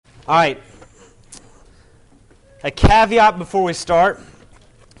All right. A caveat before we start.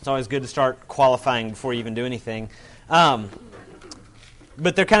 It's always good to start qualifying before you even do anything. But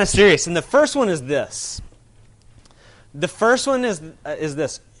they're kind of serious. And the first one is this. The first one is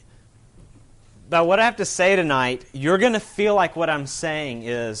this. By what I have to say tonight, you're going to feel like what I'm saying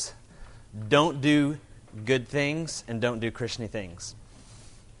is don't do good things and don't do Christian things.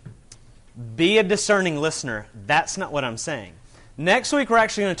 Be a discerning listener. That's not what I'm saying. Next week, we're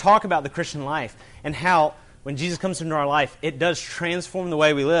actually going to talk about the Christian life and how when Jesus comes into our life, it does transform the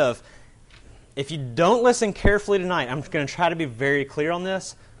way we live. If you don't listen carefully tonight, I'm going to try to be very clear on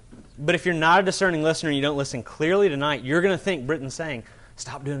this, but if you're not a discerning listener and you don't listen clearly tonight, you're going to think Britton's saying,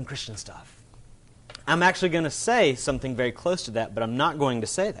 stop doing Christian stuff. I'm actually going to say something very close to that, but I'm not going to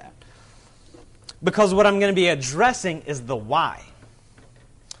say that. Because what I'm going to be addressing is the why.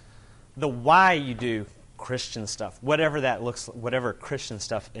 The why you do Christian stuff, whatever Christian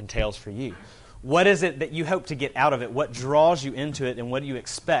stuff entails for you. What is it that you hope to get out of it? What draws you into it, and what do you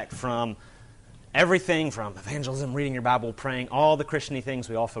expect from everything from evangelism, reading your Bible, praying, all the Christian-y things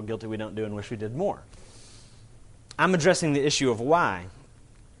we all feel guilty we don't do and wish we did more? I'm addressing the issue of why.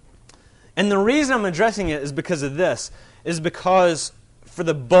 And the reason I'm addressing it is because of this, is because for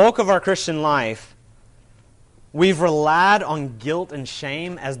the bulk of our Christian life, we've relied on guilt and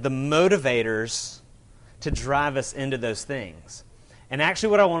shame as the motivators to drive us into those things. And actually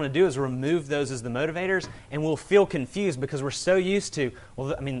what I want to do is remove those as the motivators, and we'll feel confused because we're so used to,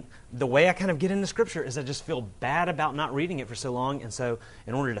 the way I kind of get into Scripture is I just feel bad about not reading it for so long, and so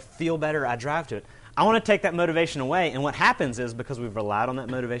in order to feel better, I drive to it. I want to take that motivation away, and what happens is because we've relied on that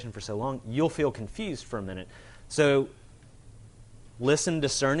motivation for so long, you'll feel confused for a minute. So listen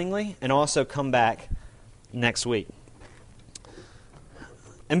discerningly, and also come back next week.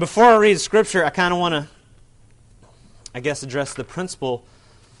 And before I read Scripture, I kind of want to address the principle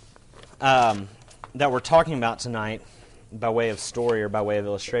that we're talking about tonight by way of story or by way of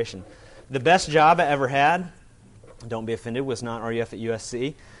illustration. The best job I ever had, don't be offended, was not RUF at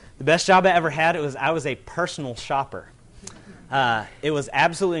USC. The best job I ever had, I was a personal shopper. It was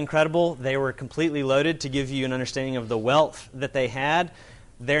absolutely incredible. They were completely loaded to give you an understanding of the wealth that they had.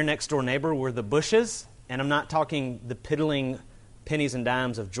 Their next door neighbor were the Bushes, and I'm not talking the piddling pennies and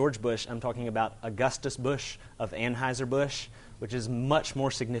dimes of George Bush. I'm talking about Augustus Bush of Anheuser-Busch, which is much more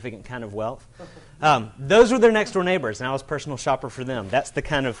significant kind of wealth. Those were their next door neighbors, and I was personal shopper for them. That's the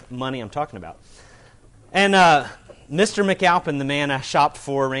kind of money I'm talking about. And Mr. McAlpin, the man I shopped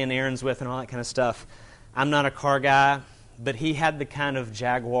for, ran errands with, and all that kind of stuff, I'm not a car guy, but he had the kind of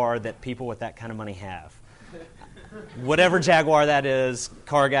Jaguar that people with that kind of money have. Whatever Jaguar that is,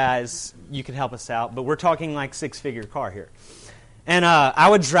 car guys, you can help us out, but we're talking like six-figure car here. And I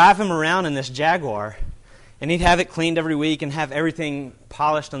would drive him around in this Jaguar, and he'd have it cleaned every week and have everything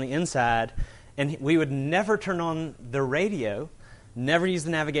polished on the inside, and we would never turn on the radio, never use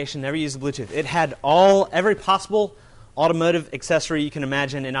the navigation, never use the Bluetooth. It had every possible automotive accessory you can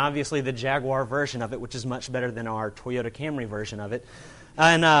imagine, and obviously the Jaguar version of it, which is much better than our Toyota Camry version of it.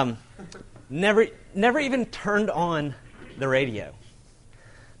 And never even turned on the radio,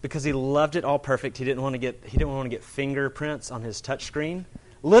 because he loved it all perfect. He didn't want to get fingerprints on his touchscreen.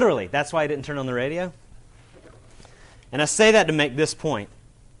 Literally, that's why he didn't turn on the radio. And I say that to make this point.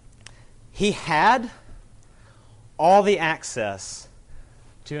 He had all the access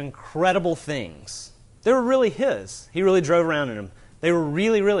to incredible things. They were really his. He really drove around in them. They were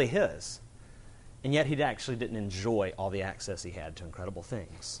really, really his. And yet he actually didn't enjoy all the access he had to incredible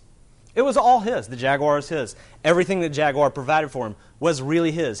things. It was all his. The Jaguar was his. Everything that Jaguar provided for him was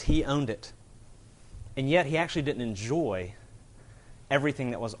really his. He owned it. And yet he actually didn't enjoy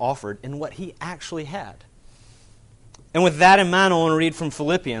everything that was offered in what he actually had. And with that in mind, I want to read from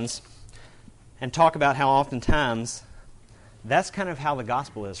Philippians and talk about how oftentimes that's kind of how the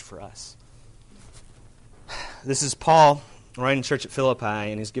gospel is for us. This is Paul writing to church at Philippi,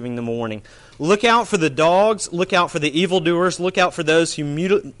 and he's giving them a warning. Look out for the dogs, look out for the evildoers, look out for those who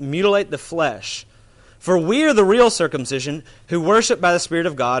mutilate the flesh. For we are the real circumcision, who worship by the Spirit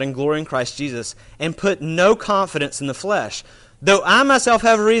of God and glory in Christ Jesus, and put no confidence in the flesh, though I myself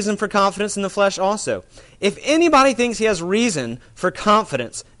have reason for confidence in the flesh also. If anybody thinks he has reason for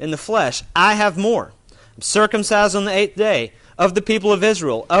confidence in the flesh, I have more. I'm circumcised on the 8th day, of the people of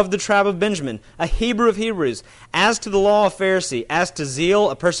Israel, of the tribe of Benjamin, a Hebrew of Hebrews, as to the law, a Pharisee, as to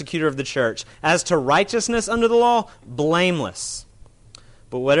zeal, a persecutor of the church, as to righteousness under the law, blameless.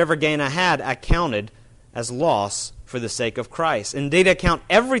 But whatever gain I had, I counted as loss for the sake of Christ. Indeed, I count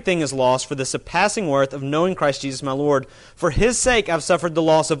everything as loss for the surpassing worth of knowing Christ Jesus my Lord. For his sake I've suffered the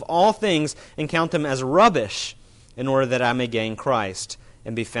loss of all things and count them as rubbish, in order that I may gain Christ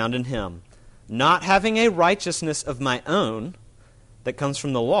and be found in him, not having a righteousness of my own that comes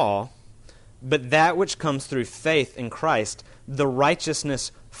from the law, but that which comes through faith in Christ, the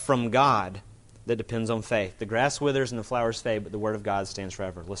righteousness from God that depends on faith. The grass withers and the flowers fade, but the word of God stands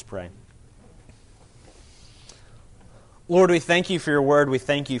forever. Let's pray. Lord, we thank you for your word. We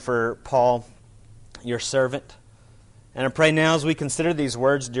thank you for Paul, your servant. And I pray now as we consider these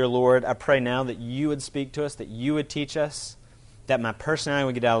words, dear Lord, I pray now that you would speak to us, that you would teach us, that my personality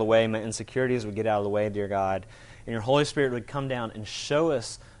would get out of the way, my insecurities would get out of the way, dear God, and your Holy Spirit would come down and show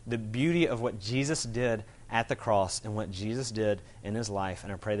us the beauty of what Jesus did at the cross and what Jesus did in his life.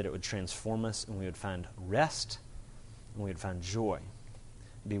 And I pray that it would transform us and we would find rest and we would find joy.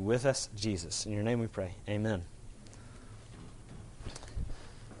 Be with us, Jesus. In your name we pray. Amen.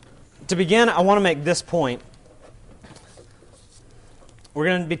 To begin, I want to make this point. We're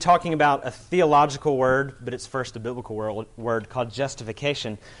going to be talking about a theological word, but it's first a biblical word called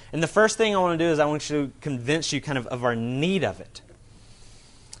justification. And the first thing I want to do is I want to convince you kind of our need of it.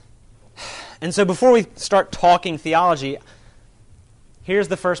 And so before we start talking theology, here's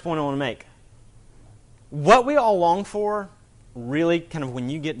the first point I want to make. What we all long for, really kind of when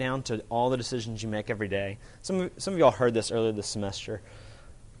you get down to all the decisions you make every day, some of y'all heard this earlier this semester,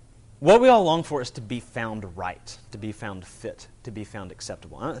 what we all long for is to be found right, to be found fit, to be found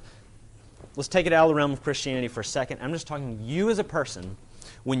acceptable. Let's take it out of the realm of Christianity for a second. I'm just talking you as a person.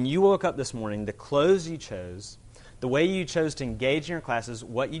 When you woke up this morning, the clothes you chose, the way you chose to engage in your classes,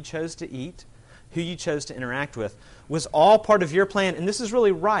 what you chose to eat, who you chose to interact with, was all part of your plan, and this is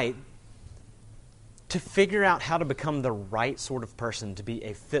really right, to figure out how to become the right sort of person, to be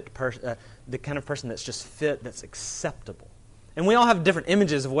a fit person, the kind of person that's just fit, that's acceptable. And we all have different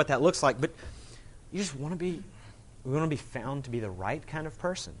images of what that looks like, but you just want to be found to be the right kind of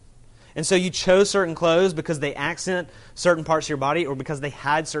person. And so you chose certain clothes because they accent certain parts of your body or because they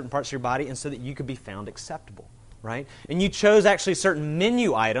hide certain parts of your body and so that you could be found acceptable, right? And you chose actually certain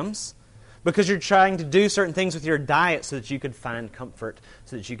menu items because you're trying to do certain things with your diet so that you could find comfort,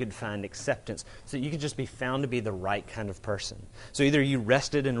 so that you could find acceptance, so that you could just be found to be the right kind of person. So either you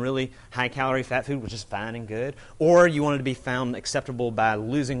rested in really high-calorie fat food, which is fine and good, or you wanted to be found acceptable by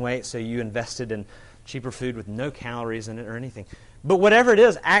losing weight, so you invested in cheaper food with no calories in it or anything. But whatever it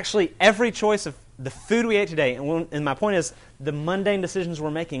is, actually every choice of the food we ate today, and my point is the mundane decisions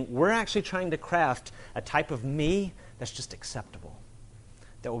we're making, we're actually trying to craft a type of me that's just acceptable,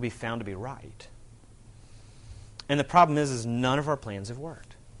 that will be found to be right. And the problem is none of our plans have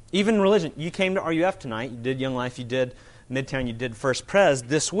worked. Even in religion, you came to RUF tonight, you did Young Life, you did Midtown, you did First Pres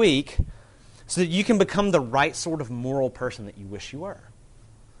this week, so that you can become the right sort of moral person that you wish you were,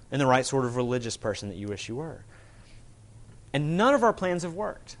 and the right sort of religious person that you wish you were. And none of our plans have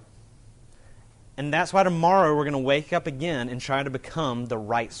worked. And that's why tomorrow we're going to wake up again and try to become the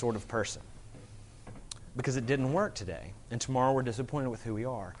right sort of person. Because it didn't work today. And tomorrow we're disappointed with who we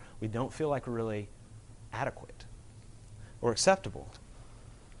are. We don't feel like we're really adequate or acceptable.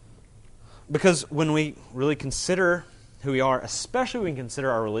 Because when we really consider who we are, especially when we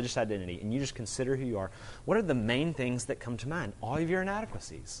consider our religious identity, and you just consider who you are, what are the main things that come to mind? All of your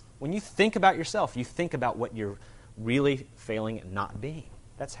inadequacies. When you think about yourself, you think about what you're really failing at not being.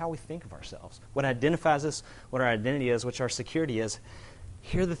 That's how we think of ourselves. What identifies us, what our identity is, what our security is.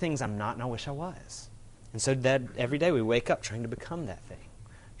 Here are the things I'm not and I wish I was. And so that every day we wake up trying to become that thing,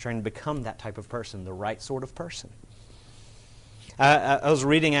 trying to become that type of person, the right sort of person. I was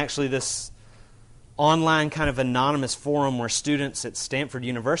reading actually this online kind of anonymous forum where students at Stanford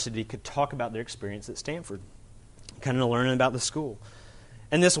University could talk about their experience at Stanford, kind of learning about the school.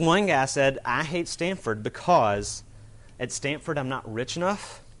 And this one guy said, I hate Stanford because at Stanford I'm not rich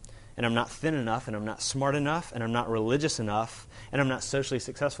enough, and I'm not thin enough, and I'm not smart enough, and I'm not religious enough, and I'm not socially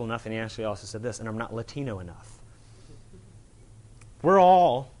successful enough, and he actually also said this, and I'm not Latino enough. We're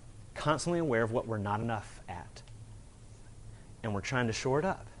all constantly aware of what we're not enough at, and we're trying to shore it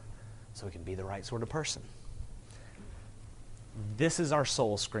up so we can be the right sort of person. This is our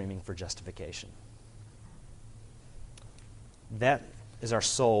soul screaming for justification. That is our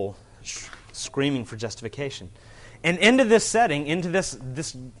soul screaming for justification. And into this setting, into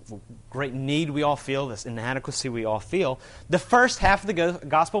this great need we all feel, this inadequacy we all feel, the first half of the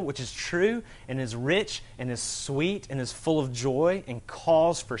gospel, which is true and is rich and is sweet and is full of joy and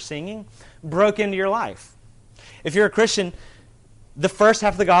calls for singing, broke into your life. If you're a Christian, the first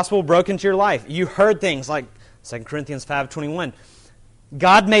half of the gospel broke into your life. You heard things like 2 Corinthians 5:21.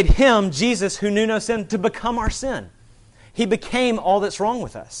 God made him, Jesus, who knew no sin, to become our sin. He became all that's wrong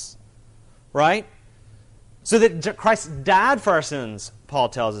with us. Right? So that Christ died for our sins, Paul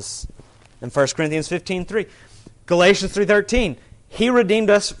tells us in 1 Corinthians 15:3. Galatians 3:13. He redeemed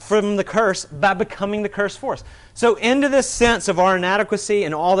us from the curse by becoming the curse for us. So into this sense of our inadequacy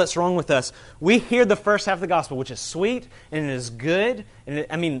and all that's wrong with us, we hear the first half of the gospel, which is sweet and it is good.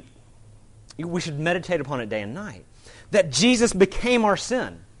 And we should meditate upon it day and night. That Jesus became our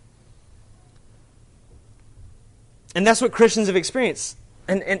sin. And that's what Christians have experienced.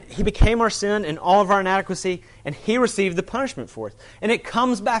 And He became our sin and all of our inadequacy, and He received the punishment for it. And it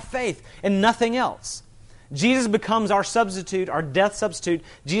comes by faith and nothing else. Jesus becomes our substitute, our death substitute.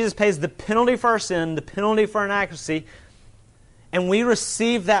 Jesus pays the penalty for our sin, the penalty for our inadequacy, and we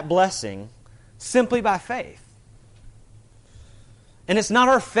receive that blessing simply by faith. And it's not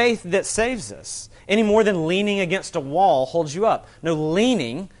our faith that saves us, any more than leaning against a wall holds you up. No,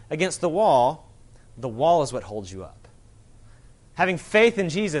 leaning against the wall is what holds you up. Having faith in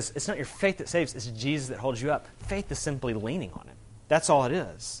Jesus, it's not your faith that saves, it's Jesus that holds you up. Faith is simply leaning on Him. That's all it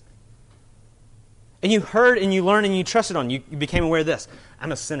is. And you heard and you learned and you trusted on. You became aware of this.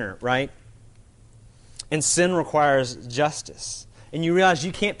 I'm a sinner, right? And sin requires justice. And you realize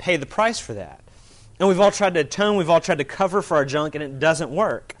you can't pay the price for that. And we've all tried to atone, we've all tried to cover for our junk, and it doesn't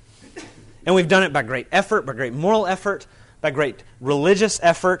work. And we've done it by great effort, by great moral effort, by great religious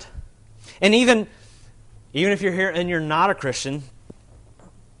effort. And even if you're here and you're not a Christian,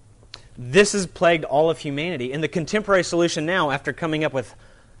 this has plagued all of humanity. And the contemporary solution now, after coming up with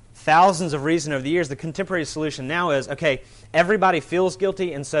thousands of reasons over the years, the contemporary solution now is, okay, everybody feels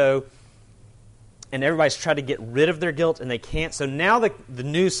guilty, and everybody's tried to get rid of their guilt, and they can't. So now the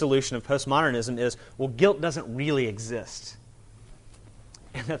new solution of postmodernism is, well, guilt doesn't really exist.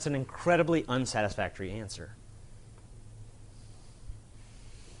 And that's an incredibly unsatisfactory answer.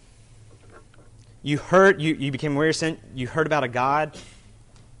 You became aware of sin. You heard about a God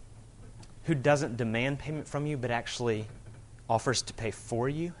who doesn't demand payment from you, but actually offers to pay for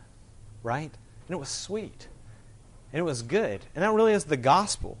you, right? And it was sweet. And it was good. And that really is the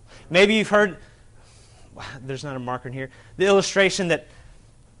gospel. Maybe you've heard, there's not a marker in here, the illustration that,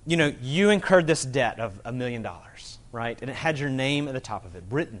 you incurred this debt of $1 million, right? And it had your name at the top of it.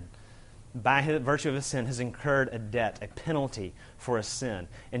 Britain, by virtue of his sin, has incurred a debt, a penalty for a sin.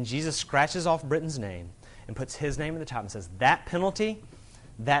 And Jesus scratches off Britain's name and puts his name at the top and says, that penalty,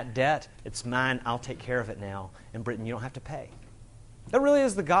 that debt, it's mine, I'll take care of it now. And Britain, you don't have to pay. That really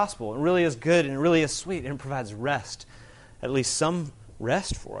is the gospel. It really is good and it really is sweet and it provides rest, at least some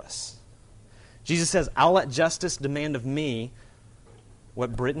rest for us. Jesus says, I'll let justice demand of me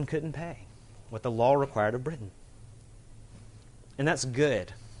what Britain couldn't pay, what the law required of Britain. And that's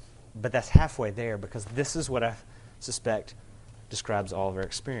good, but that's halfway there because this is what I suspect describes all of our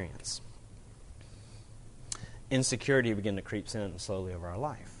experience. Insecurity begin to creep in slowly over our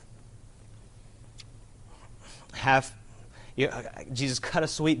life. Jesus cut a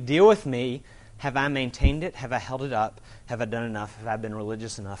sweet deal with me. Have I maintained it? Have I held it up? Have I done enough? Have I been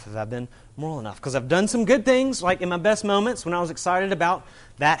religious enough? Have I been moral enough? Because I've done some good things, like in my best moments when I was excited about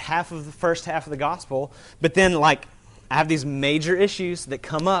that half of the first half of the gospel. But then, I have these major issues that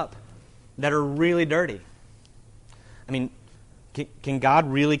come up that are really dirty. Can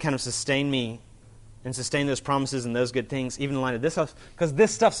God really kind of sustain me and sustain those promises and those good things, even in light of this stuff? Because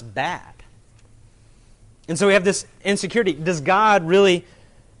this stuff's bad. And so we have this insecurity.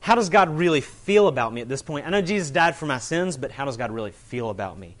 How does God really feel about me at this point? I know Jesus died for my sins, but how does God really feel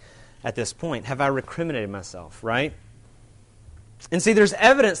about me at this point? Have I recriminated myself, right? And see, there's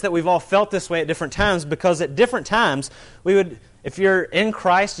evidence that we've all felt this way at different times, because at different times, if you're in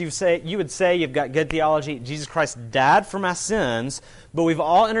Christ, you would say you've got good theology. Jesus Christ died for my sins, but we've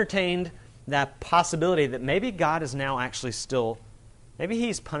all entertained that possibility that maybe God is now actually maybe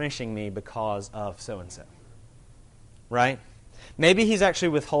He's punishing me because of so-and-so, right? Maybe He's actually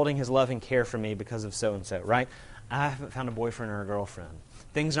withholding His love and care from me because of so-and-so, right? I haven't found a boyfriend or a girlfriend.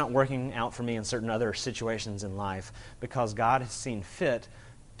 Things not working out for me in certain other situations in life because God has seen fit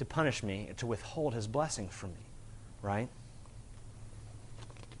to punish me, to withhold His blessing from me, right?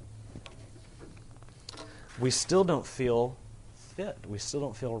 We still don't feel fit. We still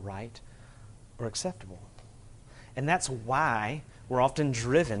don't feel right or acceptable. And that's why we're often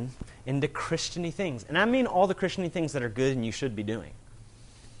driven into Christian-y things. And I mean all the Christian-y things that are good and you should be doing.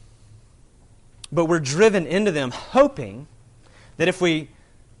 But we're driven into them hoping that if we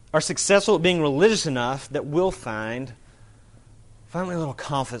are successful at being religious enough, that we'll find finally a little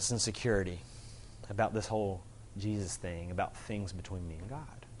confidence and security about this whole Jesus thing, about things between me and God.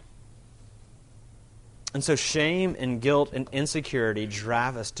 And so shame and guilt and insecurity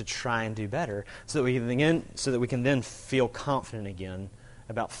drive us to try and do better so that we can then feel confident again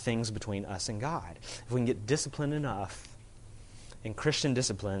about things between us and God. If we can get disciplined enough in Christian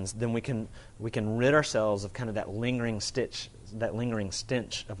disciplines, then we can rid ourselves of kind of that lingering that lingering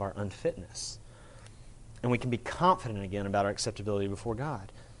stench of our unfitness. And we can be confident again about our acceptability before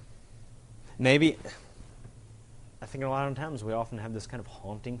God. Maybe, I think a lot of times we often have this kind of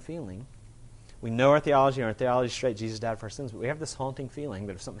haunting feeling. We know our theology is straight. Jesus died for our sins. But we have this haunting feeling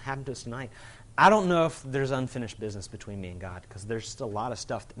that if something happened to us tonight, I don't know if there's unfinished business between me and God, because there's just a lot of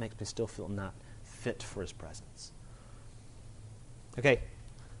stuff that makes me still feel not fit for His presence. Okay,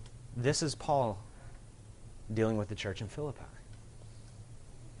 this is Paul dealing with the church in Philippi.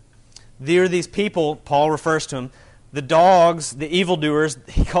 There are these people, Paul refers to them, the dogs, the evildoers,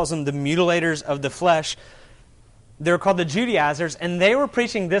 he calls them the mutilators of the flesh. They're called the Judaizers, and they were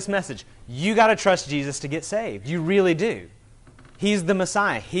preaching this message. You got to trust Jesus to get saved. You really do. He's the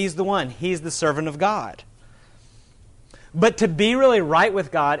Messiah. He's the one. He's the servant of God. But to be really right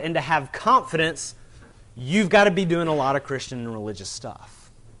with God and to have confidence, you've got to be doing a lot of Christian and religious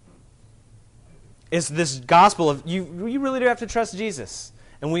stuff. It's this gospel of you really do have to trust Jesus.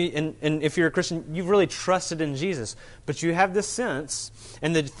 And if you're a Christian, you've really trusted in Jesus. But you have this sense,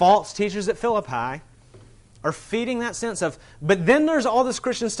 and the false teachers at Philippi are feeding that sense of, but then there's all this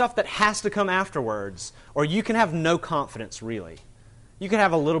Christian stuff that has to come afterwards, or you can have no confidence, really. You can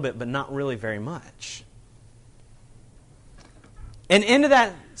have a little bit, but not really very much. And into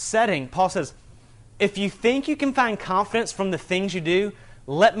that setting, Paul says, if you think you can find confidence from the things you do,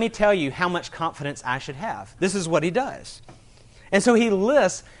 let me tell you how much confidence I should have. This is what he does. And so he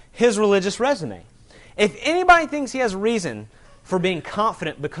lists his religious resume. If anybody thinks he has reason for being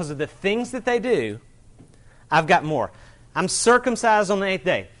confident because of the things that they do, I've got more. I'm circumcised on the 8th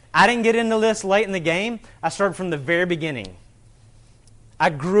day. I didn't get into this late in the game. I started from the very beginning. I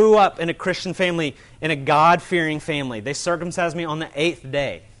grew up in a Christian family, in a God-fearing family. They circumcised me on the 8th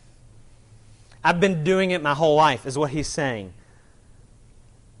day. I've been doing it my whole life, is what he's saying.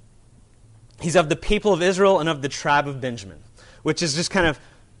 He's of the people of Israel and of the tribe of Benjamin, which is just kind of,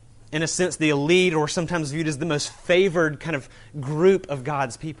 in a sense, the elite, or sometimes viewed as the most favored kind of group of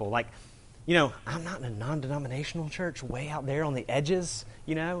God's people. Like, you know, I'm not in a non-denominational church way out there on the edges,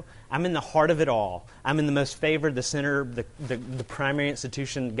 you know. I'm in the heart of it all. I'm in the most favored, the center, the primary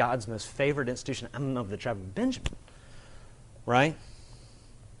institution, God's most favored institution. I'm of the tribe of Benjamin, right?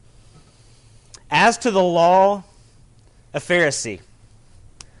 As to the law, a Pharisee.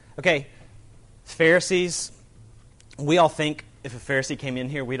 Okay, Pharisees, we all think if a Pharisee came in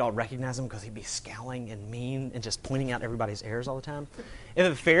here, we'd all recognize him because he'd be scowling and mean and just pointing out everybody's errors all the time. If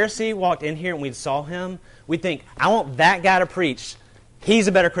a Pharisee walked in here and we saw him, we'd think, I want that guy to preach. He's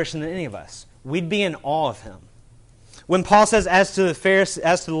a better Christian than any of us. We'd be in awe of him. When Paul says, as to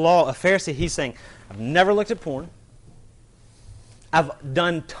the law, a Pharisee, he's saying, I've never looked at porn. I've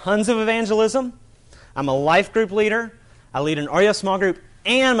done tons of evangelism. I'm a life group leader. I lead an REO small group,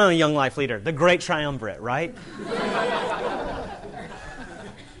 and I'm a young life leader. The great triumvirate, right?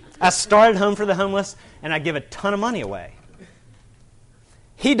 I started Home for the Homeless, and I give a ton of money away.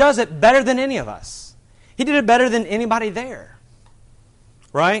 He does it better than any of us. He did it better than anybody there.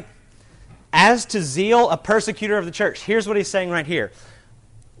 Right? As to zeal, a persecutor of the church. Here's what he's saying right here.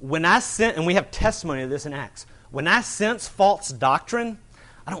 When I sense, and we have testimony of this in Acts, when I sense false doctrine,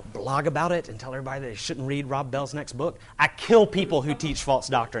 I don't blog about it and tell everybody that they shouldn't read Rob Bell's next book. I kill people who teach false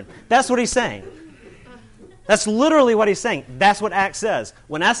doctrine. That's what he's saying. That's literally what he's saying. That's what Acts says.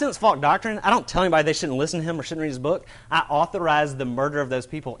 When I sense false doctrine, I don't tell anybody they shouldn't listen to him or shouldn't read his book. I authorize the murder of those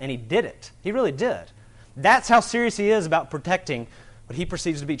people, and he did it. He really did. That's how serious he is about protecting what he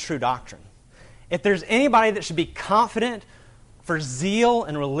perceives to be true doctrine. If there's anybody that should be confident for zeal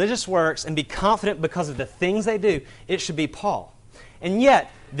and religious works and be confident because of the things they do, it should be Paul. And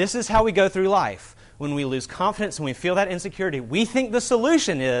yet, this is how we go through life. When we lose confidence and we feel that insecurity, we think the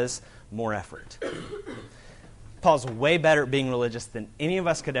solution is more effort. Paul's way better at being religious than any of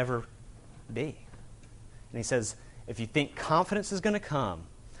us could ever be. And he says, if you think confidence is going to come,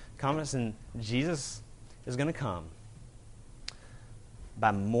 confidence in Jesus is going to come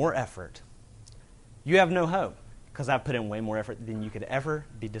by more effort, you have no hope, because I've put in way more effort than you could ever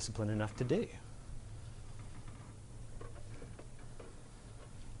be disciplined enough to do.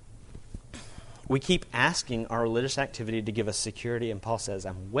 We keep asking our religious activity to give us security, and Paul says,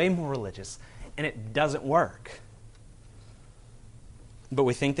 I'm way more religious, and it doesn't work. But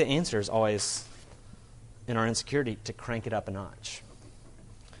we think the answer is always, in our insecurity, to crank it up a notch.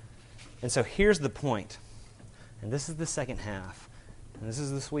 And so here's the point, and this is the second half, and this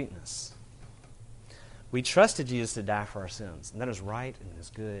is the sweetness. We trusted Jesus to die for our sins, and that is right, and it is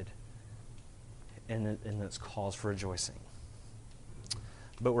good, and it's cause for rejoicing.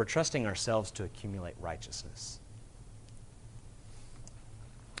 But we're trusting ourselves to accumulate righteousness.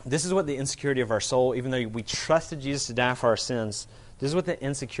 This is what the insecurity of our soul, even though we trusted Jesus to die for our sins, this is what the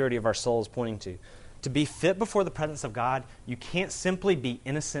insecurity of our soul is pointing to. To be fit before the presence of God, you can't simply be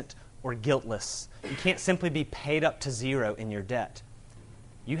innocent or guiltless. You can't simply be paid up to zero in your debt.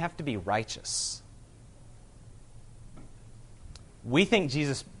 You have to be righteous. We think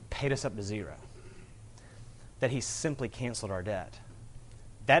Jesus paid us up to zero, that he simply canceled our debt.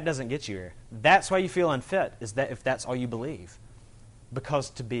 That doesn't get you here. That's why you feel unfit, is that if that's all you believe. Because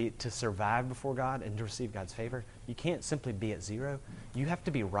to survive before God and to receive God's favor, you can't simply be at zero. You have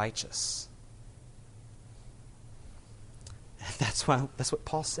to be righteous. That's what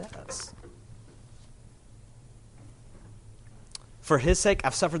Paul says. For his sake,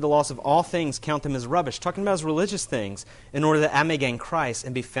 I've suffered the loss of all things, count them as rubbish. Talking about his religious things, in order that I may gain Christ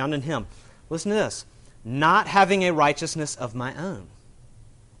and be found in him. Listen to this. Not having a righteousness of my own,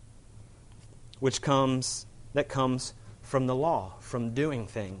 that comes from the law, from doing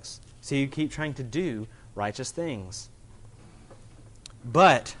things. So you keep trying to do righteous things.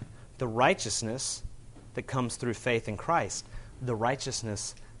 But the righteousness that comes through faith in Christ, the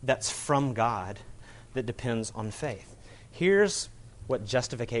righteousness that's from God, that depends on faith. Here's what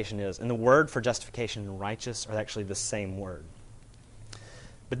justification is. And the word for justification and righteous are actually the same word.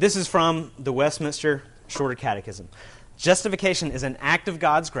 But this is from the Westminster Shorter Catechism. Justification is an act of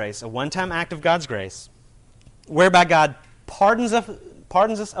God's grace, a one-time act of God's grace, whereby God pardons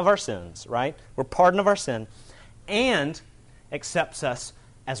us of our sins, right? We're pardoned of our sin, and accepts us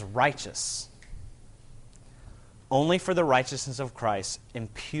as righteous, only for the righteousness of Christ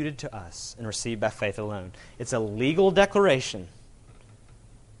imputed to us and received by faith alone. It's a legal declaration.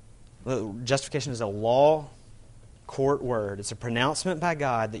 Justification is a law court word. It's a pronouncement by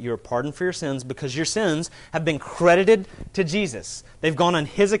God that you are pardoned for your sins because your sins have been credited to Jesus. They've gone on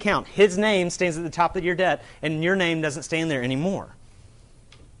his account. His name stands at the top of your debt, and your name doesn't stand there anymore.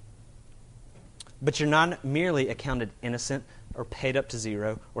 But you're not merely accounted innocent or paid up to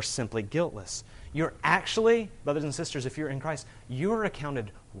zero or simply guiltless. You're actually, brothers and sisters, if you're in Christ, you are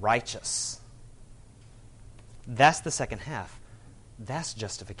accounted righteous. That's the second half. That's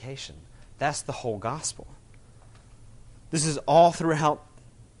justification. That's the whole gospel. This is all throughout,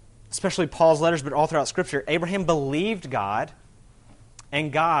 especially Paul's letters, but all throughout Scripture. Abraham believed God,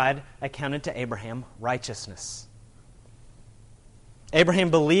 and God accounted to Abraham righteousness. Abraham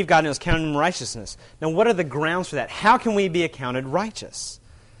believed God and it was counted him righteousness. Now, what are the grounds for that? How can we be accounted righteous?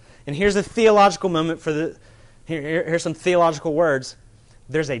 And here's a theological moment here's some theological words.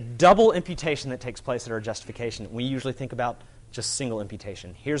 There's a double imputation that takes place at our justification. We usually think about just single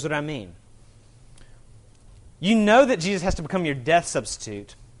imputation. Here's what I mean. You know that Jesus has to become your death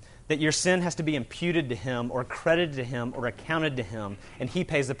substitute, that your sin has to be imputed to him or credited to him or accounted to him, and he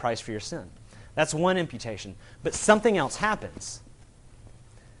pays the price for your sin. That's one imputation. But something else happens.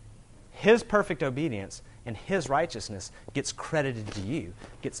 His perfect obedience and his righteousness gets credited to you,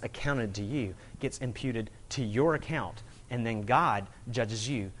 gets accounted to you, gets imputed to your account, and then God judges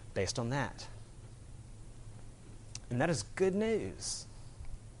you based on that. And that is good news.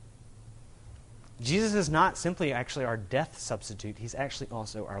 Jesus is not simply actually our death substitute. He's actually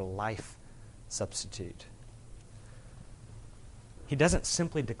also our life substitute. He doesn't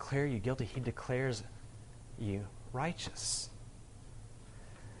simply declare you guilty. He declares you righteous.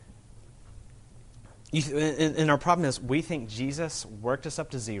 And our problem is we think Jesus worked us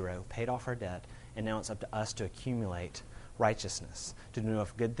up to zero, paid off our debt, and now it's up to us to accumulate righteousness, to do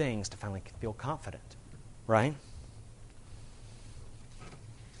enough good things to finally feel confident. Right?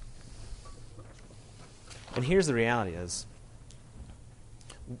 And here's the reality is,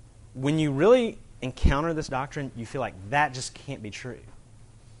 when you really encounter this doctrine, you feel like that just can't be true.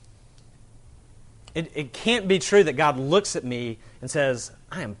 It can't be true that God looks at me and says,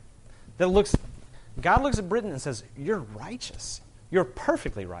 God looks at Britton and says, you're righteous. You're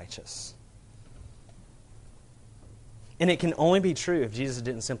perfectly righteous. And it can only be true if Jesus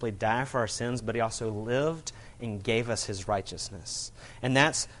didn't simply die for our sins, but he also lived and gave us his righteousness. And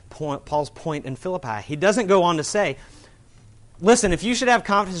that's Paul's point in Philippi. He doesn't go on to say, listen, if you should have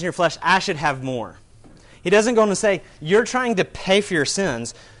confidence in your flesh, I should have more. He doesn't go on to say, you're trying to pay for your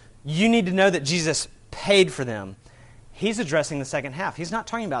sins. You need to know that Jesus paid for them. He's addressing the second half. He's not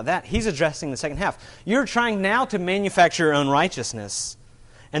talking about that. He's addressing the second half. You're trying now to manufacture your own righteousness,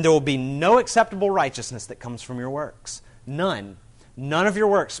 and there will be no acceptable righteousness that comes from your works. None. None of your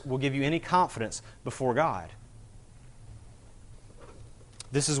works will give you any confidence before God.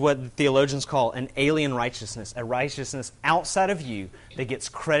 This is what the theologians call an alien righteousness, a righteousness outside of you that gets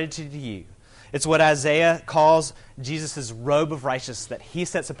credited to you. It's what Isaiah calls Jesus' robe of righteousness that he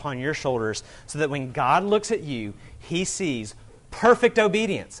sets upon your shoulders so that when God looks at you, he sees perfect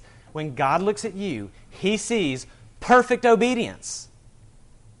obedience. When God looks at you, He sees perfect obedience.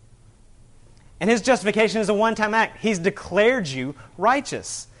 And His justification is a one-time act. He's declared you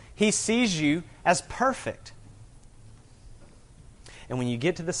righteous. He sees you as perfect. And when you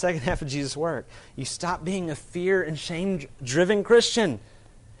get to the second half of Jesus' work, you stop being a fear and shame-driven Christian.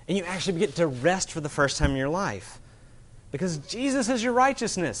 And you actually get to rest for the first time in your life. Because Jesus is your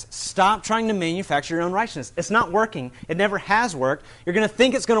righteousness. Stop trying to manufacture your own righteousness. It's not working. It never has worked. You're going to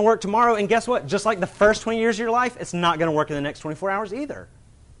think it's going to work tomorrow, and guess what? Just like the first 20 years of your life, it's not going to work in the next 24 hours either.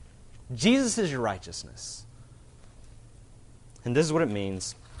 Jesus is your righteousness. And this is what it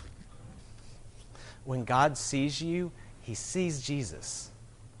means. When God sees you, He sees Jesus.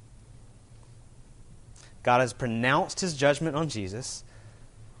 God has pronounced His judgment on Jesus.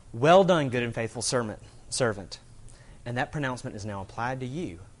 Well done, good and faithful servant. And that pronouncement is now applied to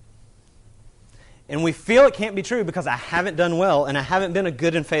you. And we feel it can't be true because I haven't done well and I haven't been a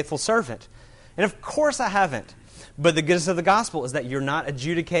good and faithful servant. And of course I haven't. But the goodness of the gospel is that you're not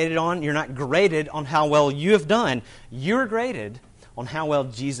adjudicated on, you're not graded on how well you have done. You're graded on how well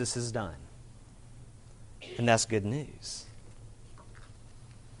Jesus has done. And that's good news.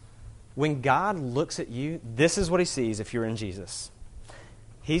 When God looks at you, this is what He sees if you're in Jesus.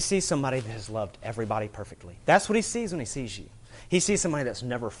 He sees somebody that has loved everybody perfectly. That's what He sees when He sees you. He sees somebody that's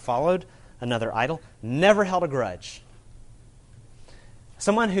never followed another idol, never held a grudge.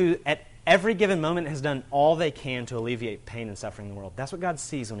 Someone who at every given moment has done all they can to alleviate pain and suffering in the world. That's what God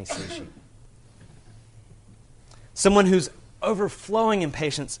sees when He sees you. Someone who's overflowing in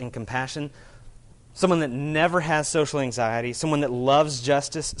patience and compassion. Someone that never has social anxiety. Someone that loves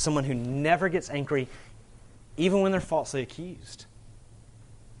justice. Someone who never gets angry even when they're falsely accused.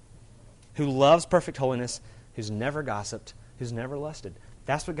 Who loves perfect holiness, who's never gossiped, who's never lusted.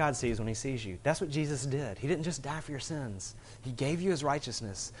 That's what God sees when He sees you. That's what Jesus did. He didn't just die for your sins. He gave you His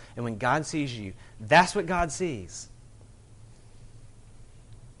righteousness. And when God sees you, that's what God sees.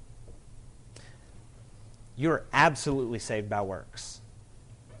 You are absolutely saved by works.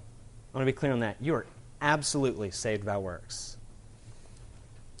 I want to be clear on that. You are absolutely saved by works.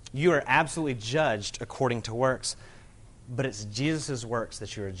 You are absolutely judged according to works. But it's Jesus' works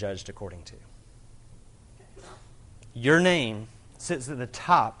that you are judged according to. Your name sits at the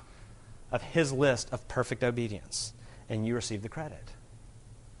top of His list of perfect obedience, and you receive the credit.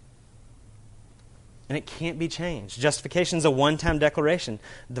 And it can't be changed. Justification is a one-time declaration.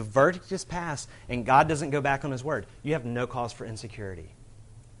 The verdict is passed, and God doesn't go back on His word. You have no cause for insecurity.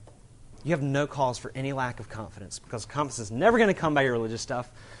 You have no cause for any lack of confidence, because confidence is never going to come by your religious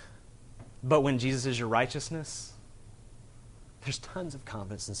stuff. But when Jesus is your righteousness, there's tons of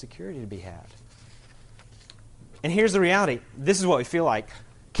confidence and security to be had. And here's the reality. This is what we feel like.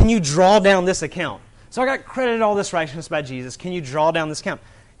 Can you draw down this account? So I got credited all this righteousness by Jesus. Can you draw down this account?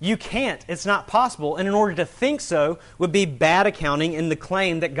 You can't. It's not possible. And in order to think so would be bad accounting in the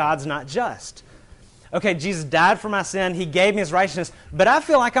claim that God's not just. Okay, Jesus died for my sin. He gave me His righteousness. But I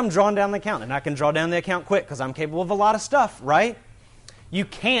feel like I'm drawing down the account. And I can draw down the account quick because I'm capable of a lot of stuff, right? You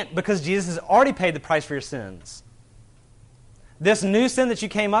can't because Jesus has already paid the price for your sins. This new sin that you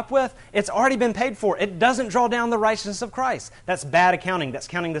came up with, it's already been paid for. It doesn't draw down the righteousness of Christ. That's bad accounting. That's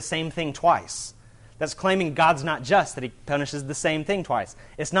counting the same thing twice. That's claiming God's not just, that He punishes the same thing twice.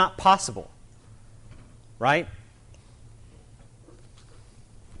 It's not possible. Right?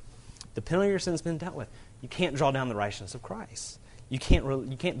 The penalty of your sin has been dealt with. You can't draw down the righteousness of Christ. You can't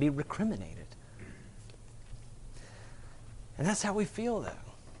be recriminated. And that's how we feel, though.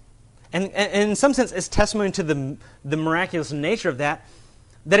 And in some sense, it's testimony to the miraculous nature of that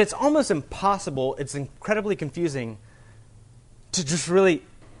it's almost impossible, it's incredibly confusing to just really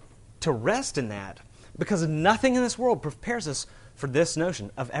to rest in that, because nothing in this world prepares us for this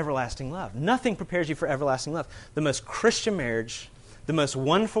notion of everlasting love. Nothing prepares you for everlasting love. The most Christian marriage, the most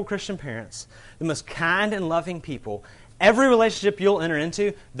wonderful Christian parents, the most kind and loving people, every relationship you'll enter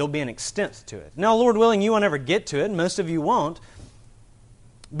into, there'll be an extent to it. Now, Lord willing, you won't ever get to it, most of you won't.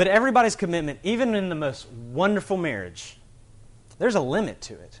 But everybody's commitment, even in the most wonderful marriage, there's a limit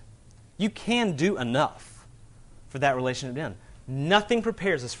to it. You can do enough for that relationship to end. Nothing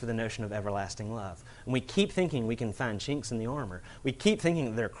prepares us for the notion of everlasting love. And we keep thinking we can find chinks in the armor. We keep thinking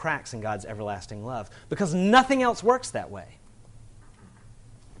that there are cracks in God's everlasting love because nothing else works that way.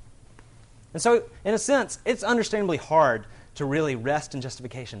 And so, in a sense, it's understandably hard to really rest in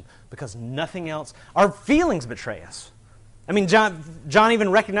justification because nothing else, our feelings betray us. I mean, John even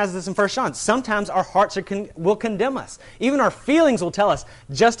recognizes this in 1 John. Sometimes our hearts will condemn us. Even our feelings will tell us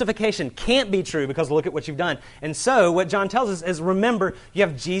justification can't be true because look at what you've done. And so what John tells us is, remember, you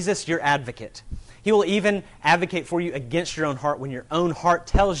have Jesus, your advocate. He will even advocate for you against your own heart when your own heart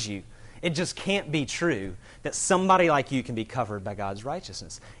tells you it just can't be true that somebody like you can be covered by God's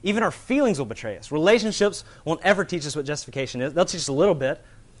righteousness. Even our feelings will betray us. Relationships won't ever teach us what justification is. They'll teach us a little bit.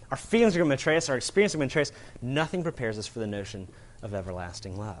 Our feelings are going to betray us. Our experience is going to betray us. Nothing prepares us for the notion of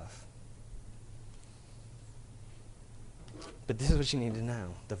everlasting love. But this is what you need to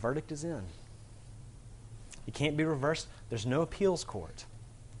know. The verdict is in. It can't be reversed. There's no appeals court.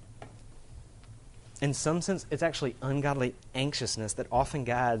 In some sense, it's actually ungodly anxiousness that often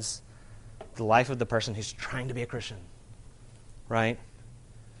guides the life of the person who's trying to be a Christian. Right?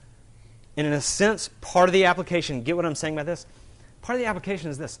 And in a sense, part of the application, get what I'm saying about this? Part of the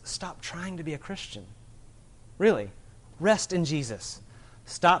application is this: stop trying to be a Christian. Really. Rest in Jesus.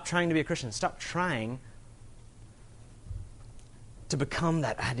 Stop trying to be a Christian. Stop trying to become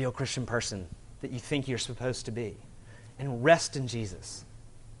that ideal Christian person that you think you're supposed to be. And rest in Jesus.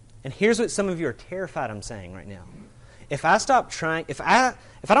 And here's what some of you are terrified I'm saying right now. If I stop trying, if I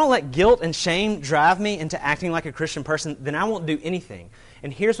don't let guilt and shame drive me into acting like a Christian person, then I won't do anything.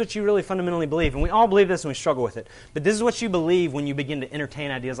 And here's what you really fundamentally believe. And we all believe this and we struggle with it. But this is what you believe when you begin to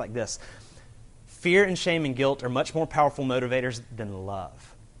entertain ideas like this. Fear and shame and guilt are much more powerful motivators than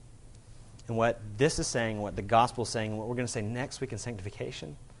love. And what this is saying, what the gospel is saying, what we're going to say next week in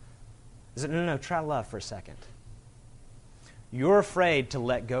sanctification, is that no, try love for a second. You're afraid to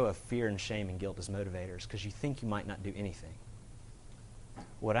let go of fear and shame and guilt as motivators because you think you might not do anything.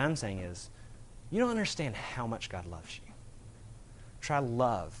 What I'm saying is, you don't understand how much God loves you. Try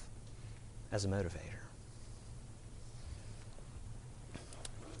love as a motivator.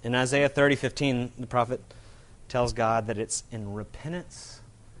 In Isaiah 30:15, the prophet tells God that it's in repentance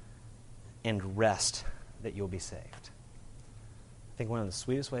and rest that you'll be saved. I think one of the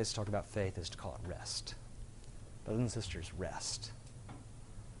sweetest ways to talk about faith is to call it rest. Brothers and sisters, rest.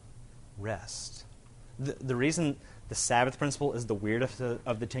 Rest. The reason the Sabbath principle is the weirdest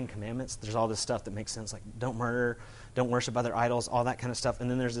of the Ten Commandments, there's all this stuff that makes sense, like don't murder, don't worship other idols, all that kind of stuff. And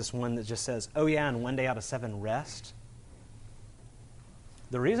then there's this one that just says, oh yeah, and 1 day out of 7, rest.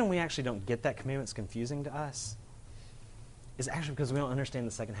 The reason we actually don't get that commandment, it's confusing to us, is actually because we don't understand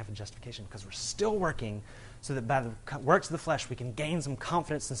the second half of justification, because we're still working so that by the works of the flesh we can gain some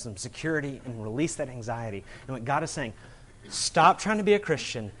confidence and some security and release that anxiety. And what God is saying, stop trying to be a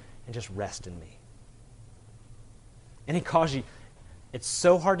Christian and just rest in me. And he calls you, it's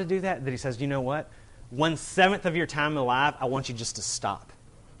so hard to do that he says, you know what? 1/7 of your time alive, I want you just to stop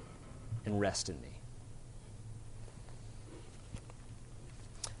and rest in me.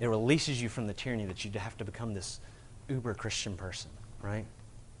 It releases you from the tyranny that you have to become this uber Christian person, right?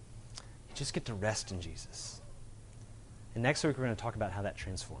 You just get to rest in Jesus. And next week we're going to talk about how that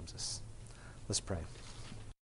transforms us. Let's pray.